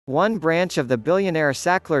One branch of the billionaire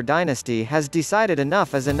Sackler dynasty has decided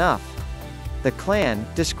enough is enough. The clan,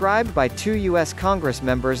 described by two U.S. Congress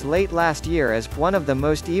members late last year as one of the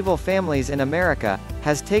most evil families in America,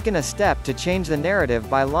 has taken a step to change the narrative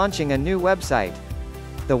by launching a new website.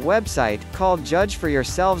 The website, called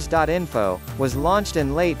judgeforyourselves.info, was launched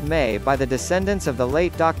in late May by the descendants of the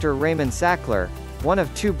late Dr. Raymond Sackler, one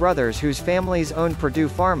of two brothers whose families owned Purdue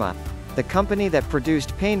Pharma, the company that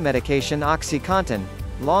produced pain medication OxyContin,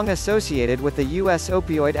 long associated with the U.S.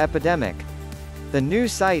 opioid epidemic. The new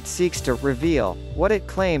site seeks to reveal what it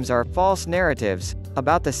claims are false narratives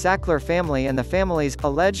about the Sackler family and the family's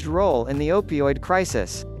alleged role in the opioid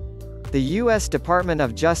crisis. The U.S. Department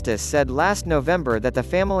of Justice said last November that the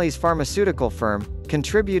family's pharmaceutical firm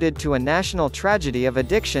contributed to a national tragedy of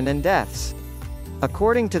addiction and deaths.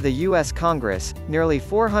 According to the U.S. Congress, nearly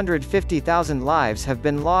 450,000 lives have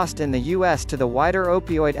been lost in the U.S. to the wider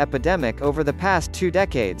opioid epidemic over the past 2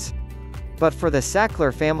 decades. But for the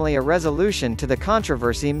Sackler family, a resolution to the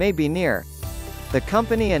controversy may be near. The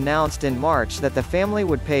company announced in March that the family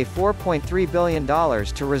would pay $4.3 billion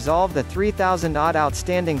to resolve the 3,000-odd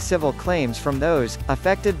outstanding civil claims from those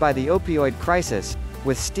affected by the opioid crisis,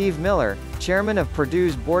 with Steve Miller, chairman of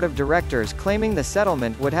Purdue's board of directors, claiming the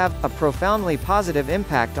settlement would have a profoundly positive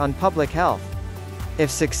impact on public health. If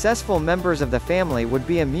successful, members of the family would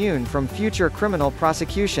be immune from future criminal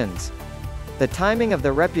prosecutions. The timing of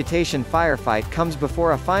the reputation firefight comes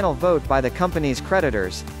before a final vote by the company's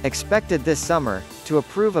creditors, expected this summer, to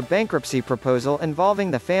approve a bankruptcy proposal involving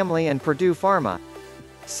the family and Purdue Pharma.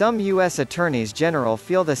 Some U.S. attorneys general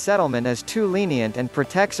feel the settlement is too lenient and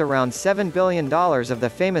protects around $7 billion of the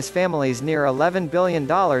famous family's near $11 billion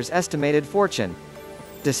estimated fortune.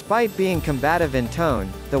 Despite being combative in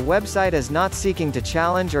tone, the website is not seeking to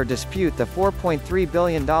challenge or dispute the $4.3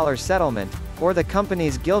 billion settlement, or the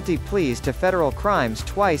company's guilty pleas to federal crimes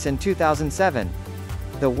twice in 2007.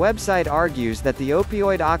 The website argues that the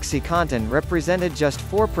opioid OxyContin represented just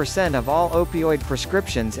 4% of all opioid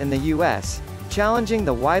prescriptions in the U.S., challenging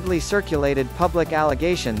the widely circulated public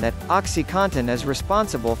allegation that OxyContin is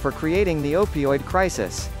responsible for creating the opioid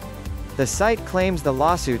crisis. The site claims the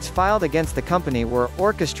lawsuits filed against the company were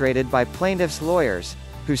orchestrated by plaintiffs' lawyers,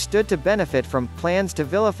 who stood to benefit from plans to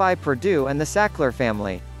vilify Purdue and the Sackler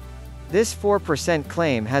family. This 4%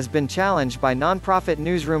 claim has been challenged by nonprofit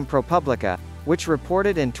newsroom ProPublica, which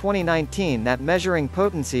reported in 2019 that measuring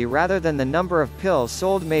potency rather than the number of pills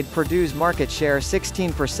sold made Purdue's market share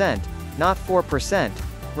 16%, not 4%,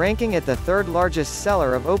 ranking it the third largest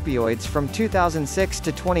seller of opioids from 2006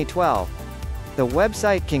 to 2012. The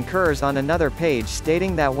website concurs on another page,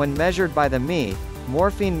 stating that when measured by the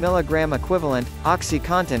morphine milligram equivalent,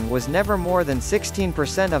 OxyContin was never more than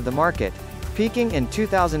 16% of the market, peaking in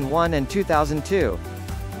 2001 and 2002.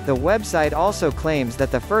 The website also claims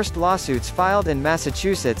that the first lawsuits filed in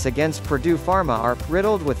Massachusetts against Purdue Pharma are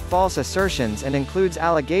riddled with false assertions and includes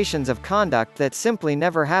allegations of conduct that simply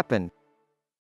never happened.